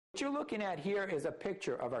What you're looking at here is a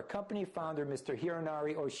picture of our company founder, Mr.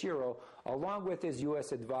 Hironari Oshiro, along with his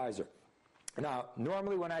U.S. advisor. Now,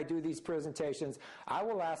 normally when I do these presentations, I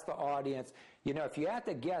will ask the audience, you know, if you had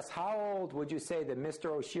to guess, how old would you say that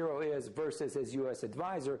Mr. Oshiro is versus his U.S.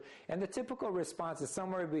 advisor? And the typical response is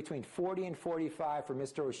somewhere between 40 and 45 for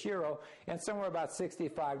Mr. Oshiro, and somewhere about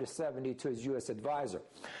 65 to 70 to his U.S. advisor.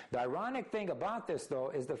 The ironic thing about this, though,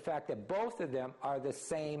 is the fact that both of them are the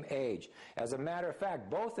same age. As a matter of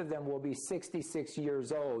fact, both of them will be 66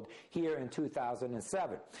 years old here in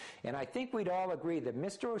 2007. And I think we'd all agree that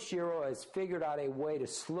Mr. Oshiro has figured out a way to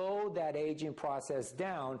slow that aging process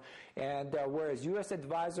down, and whereas U.S.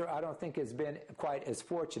 advisor, I don't think has been quite as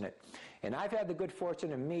fortunate. And I've had the good fortune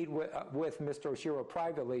to meet with Mr. Oshiro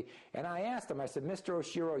privately, and I asked him, I said, Mr.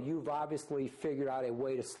 Oshiro, you've obviously figured out a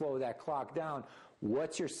way to slow that clock down.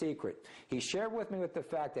 What's your secret? He shared with me with the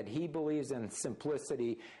fact that he believes in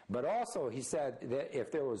simplicity, but also he said that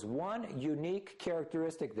if there was one unique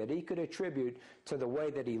characteristic that he could attribute to the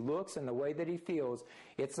way that he looks and the way that he feels,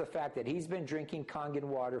 it's the fact that he's been drinking Kangen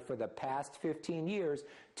water for the past 15 years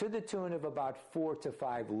to the tune of about 4 to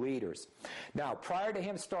 5 liters. Now, prior to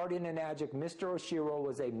him starting Enagic, Mr. Oshiro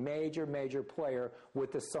was a major player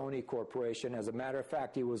with the Sony Corporation. As a matter of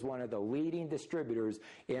fact, he was one of the leading distributors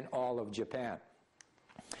in all of Japan.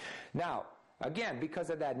 Now, again, because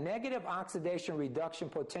of that negative oxidation reduction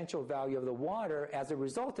potential value of the water, as a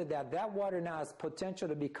result of that, that water now has potential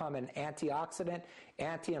to become an antioxidant,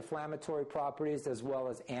 anti-inflammatory properties, as well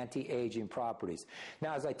as anti-aging properties.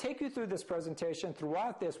 Now, as I take you through this presentation,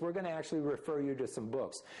 throughout this, we're going to actually refer you to some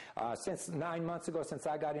books. Since 9 months ago, since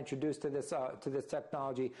I got introduced to this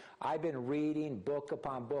technology, I've been reading book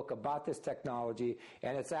upon book about this technology,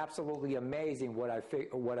 and it's absolutely amazing what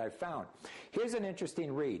I've found. Here's an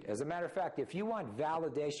interesting read. As a matter of fact, if you want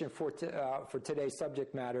validation for today's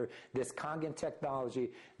subject matter, this Kangen technology,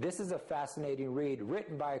 this is a fascinating read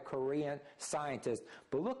written by a Korean scientist.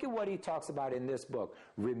 But look at what he talks about in this book.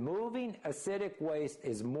 Removing acidic waste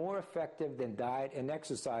is more effective than diet and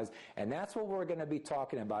exercise, and that's what we're going to be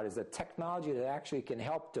talking about, is a technology that actually can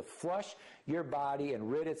help to flush your body and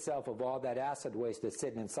rid itself of all that acid waste that's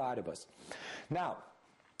sitting inside of us. Now,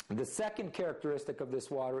 the second characteristic of this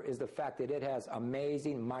water is the fact that it has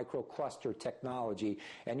amazing microcluster technology.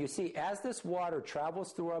 And you see, as this water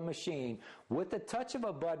travels through our machine, with the touch of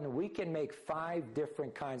a button, we can make 5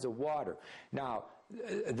 different kinds of water. Now,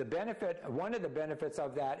 one of the benefits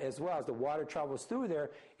of that, as well as the water travels through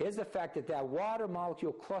there, is the fact that that water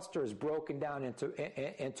molecule cluster is broken down into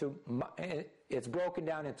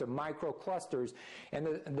microclusters, and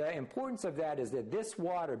the importance of that is that this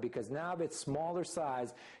water, because now of its smaller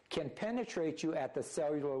size, can penetrate you at the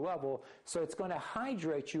cellular level, so it's going to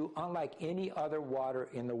hydrate you unlike any other water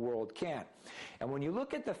in the world can. And when you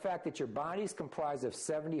look at the fact that your body is comprised of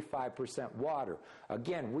 75% water,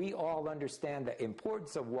 again, we all understand the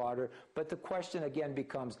importance of water, but the question again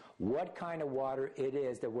becomes what kind of water it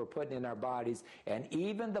is that we're putting in our bodies, and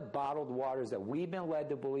even the bottled waters that we've been led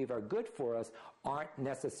to believe are good for us aren't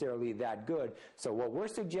necessarily that good. So what we're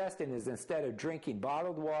suggesting is, instead of drinking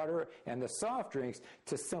bottled water and the soft drinks,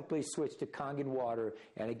 to simply switch to Kangen water.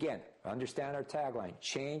 And again, understand our tagline,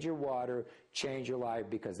 change your water, change your life,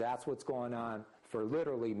 because that's what's going on for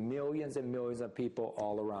literally millions and millions of people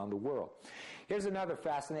all around the world. Here's another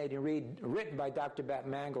fascinating read written by Dr. Bat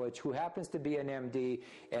Mangalich, who happens to be an MD.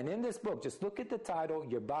 And in this book, just look at the title,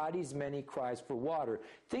 Your Body's Many Cries for Water.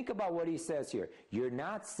 Think about what he says here. You're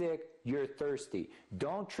not sick, you're thirsty.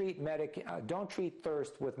 Don't treat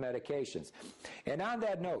thirst with medications. And on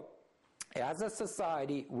that note, as a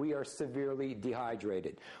society, we are severely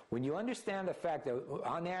dehydrated. When you understand the fact that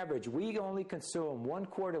on average, we only consume 1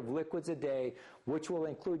 quart of liquids a day, which will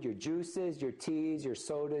include your juices, your teas, your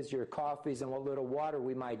sodas, your coffees, and what little water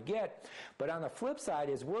we might get. But on the flip side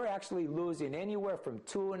is we're actually losing anywhere from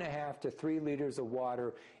 2.5 to 3 liters of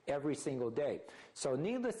water every single day. So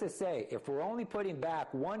needless to say, if we're only putting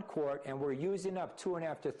back 1 quart and we're using up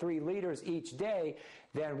 2.5 to 3 liters each day,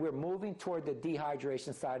 then we're moving toward the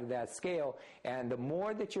dehydration side of that scale. And the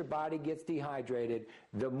more that your body gets dehydrated,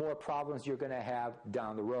 the more problems you're going to have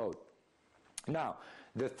down the road. Now,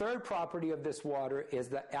 the third property of this water is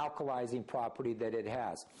the alkalizing property that it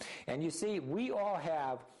has. And you see, we all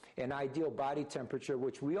have an ideal body temperature,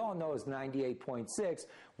 which we all know is 98.6.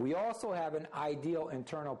 We also have an ideal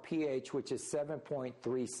internal pH, which is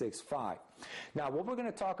 7.365. Now, what we're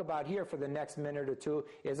going to talk about here for the next minute or two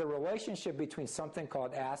is a relationship between something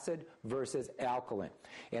called acid versus alkaline.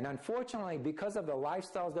 And unfortunately, because of the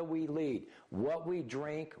lifestyles that we lead, what we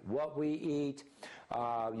drink, what we eat,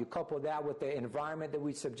 You couple that with the environment that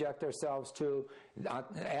we subject ourselves to,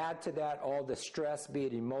 add to that all the stress, be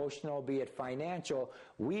it emotional, be it financial.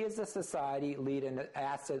 We as a society lead an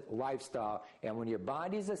acid lifestyle, and when your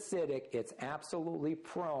body's acidic, it's absolutely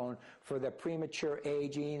prone for the premature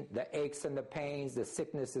aging, the aches and the pains, the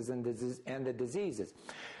sicknesses and the diseases.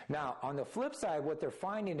 Now, on the flip side, what they're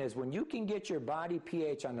finding is when you can get your body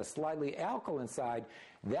pH on the slightly alkaline side,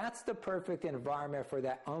 that's the perfect environment for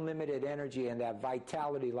that unlimited energy and that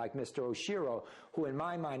vitality like Mr. Oshiro, who in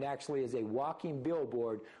my mind actually is a walking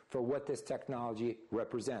billboard for what this technology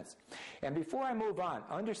represents. And before I move on,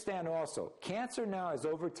 understand also, cancer now has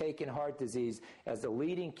overtaken heart disease as the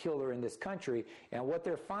leading killer in this country, and what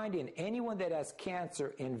they're finding, anyone that has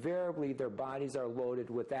cancer, invariably their bodies are loaded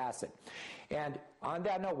with acid. And on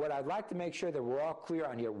that note, what I'd like to make sure that we're all clear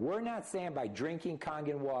on here, we're not saying by drinking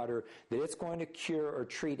Kangen water that it's going to cure or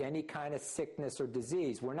treat any kind of sickness or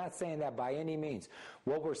disease. We're not saying that by any means.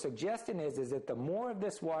 What we're suggesting is that the more of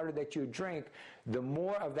this water that you drink, the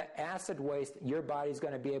more of the acid waste your body's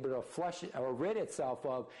going to be able to flush or rid itself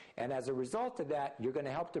of, and as a result of that, you're going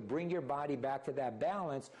to help to bring your body back to that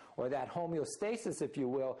balance or that homeostasis, if you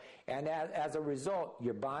will, and as a result,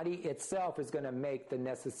 your body itself is going to make the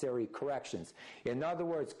necessary corrections. In other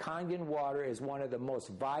words, Kangen water is one of the most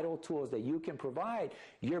vital tools that you can provide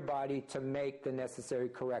your body to make the necessary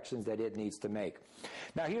corrections that it needs to make.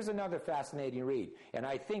 Now, here's another fascinating read, and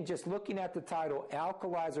I think just looking at the title,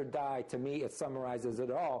 Alkalize or Die, to me, it summarizes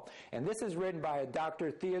it all. And this is written by a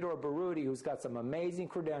Dr. Theodore Baruti, who's got some amazing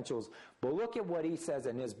credentials, but look at what he says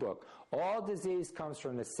in his book. All disease comes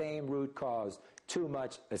from the same root cause, too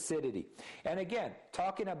much acidity. And again,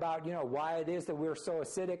 talking about, why it is that we're so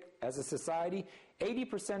acidic as a society,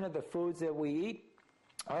 80% of the foods that we eat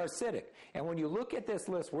are acidic. And when you look at this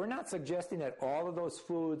list, we're not suggesting that all of those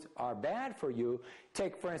foods are bad for you.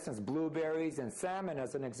 Take, for instance, blueberries and salmon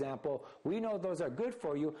as an example. We know those are good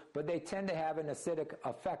for you, but they tend to have an acidic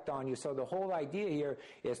effect on you. So the whole idea here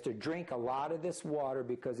is to drink a lot of this water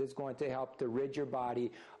because it's going to help to rid your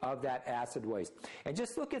body of that acid waste. And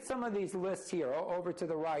just look at some of these lists here over to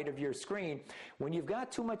the right of your screen. When you've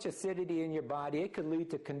got too much acidity in your body, it could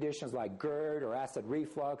lead to conditions like GERD or acid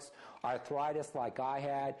reflux, arthritis like I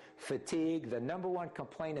had, fatigue. The number one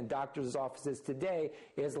complaint in doctors' offices today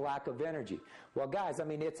is lack of energy. Well, guys,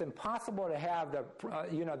 it's impossible to have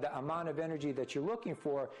the amount of energy that you're looking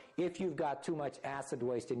for if you've got too much acid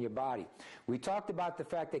waste in your body. We talked about the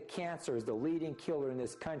fact that cancer is the leading killer in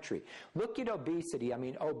this country. Look at obesity.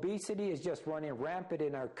 Obesity is just running rampant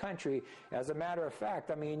in our country. As a matter of fact,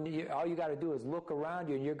 all you got to do is look around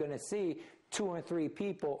you and you're going to see 2 in 3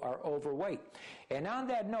 people are overweight. And on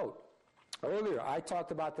that note, earlier, I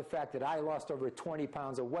talked about the fact that I lost over 20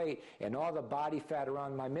 pounds of weight and all the body fat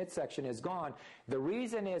around my midsection is gone. The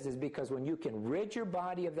reason is because when you can rid your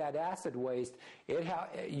body of that acid waste,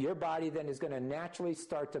 your body then is going to naturally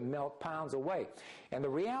start to melt pounds away. And the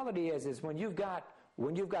reality is when you've got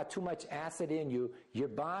too much acid in you, your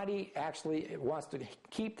body actually wants to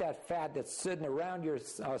keep that fat that's sitting around your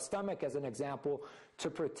stomach, as an example, to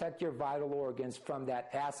protect your vital organs from that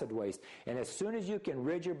acid waste. And as soon as you can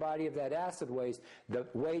rid your body of that acid waste, the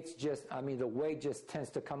weight just tends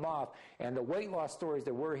to come off. And the weight loss stories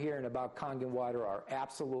that we're hearing about Kangen water are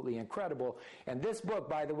absolutely incredible. And this book,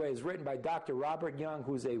 by the way, is written by Dr. Robert Young,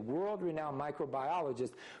 who's a world-renowned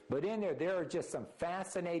microbiologist. But in there are just some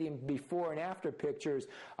fascinating before and after pictures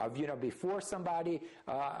of, before somebody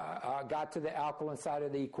got to the alkaline side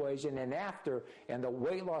of the equation and after, and the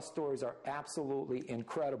weight loss stories are absolutely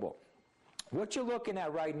incredible. What you're looking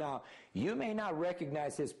at right now, you may not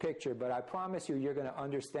recognize his picture, but I promise you're going to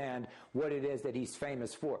understand what it is that he's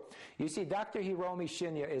famous for. You see, Dr. Hiromi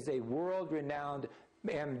Shinya is a world-renowned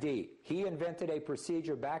MD. He invented a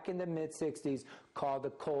procedure back in the mid-60s called the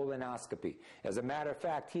colonoscopy. As a matter of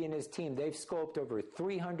fact, he and his team, they've scoped over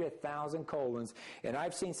 300,000 colons, and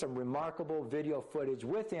I've seen some remarkable video footage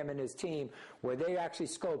with him and his team where they actually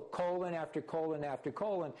scope colon after colon after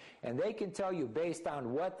colon, and they can tell you based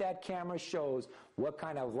on what that camera shows what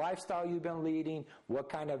kind of lifestyle you've been leading, what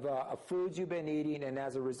kind of foods you've been eating, and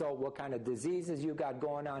as a result, what kind of diseases you got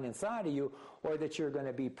going on inside of you or that you're going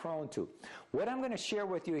to be prone to. What I'm going to share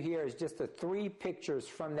with you here is just the 3 pictures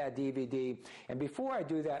from that DVD. And before I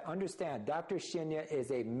do that, understand Dr. Shinya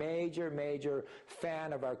is a major, major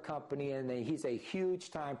fan of our company, and he's a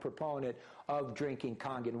huge-time proponent of drinking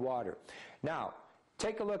Kangen water. Now,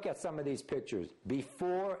 Take a look at some of these pictures,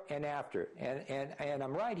 before and after. And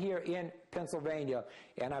I'm right here in Pennsylvania,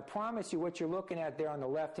 and I promise you what you're looking at there on the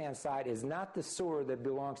left-hand side is not the sewer that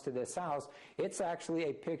belongs to this house. It's actually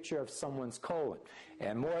a picture of someone's colon.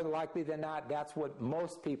 And more likely than not, that's what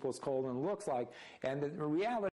most people's colon looks like. And the reality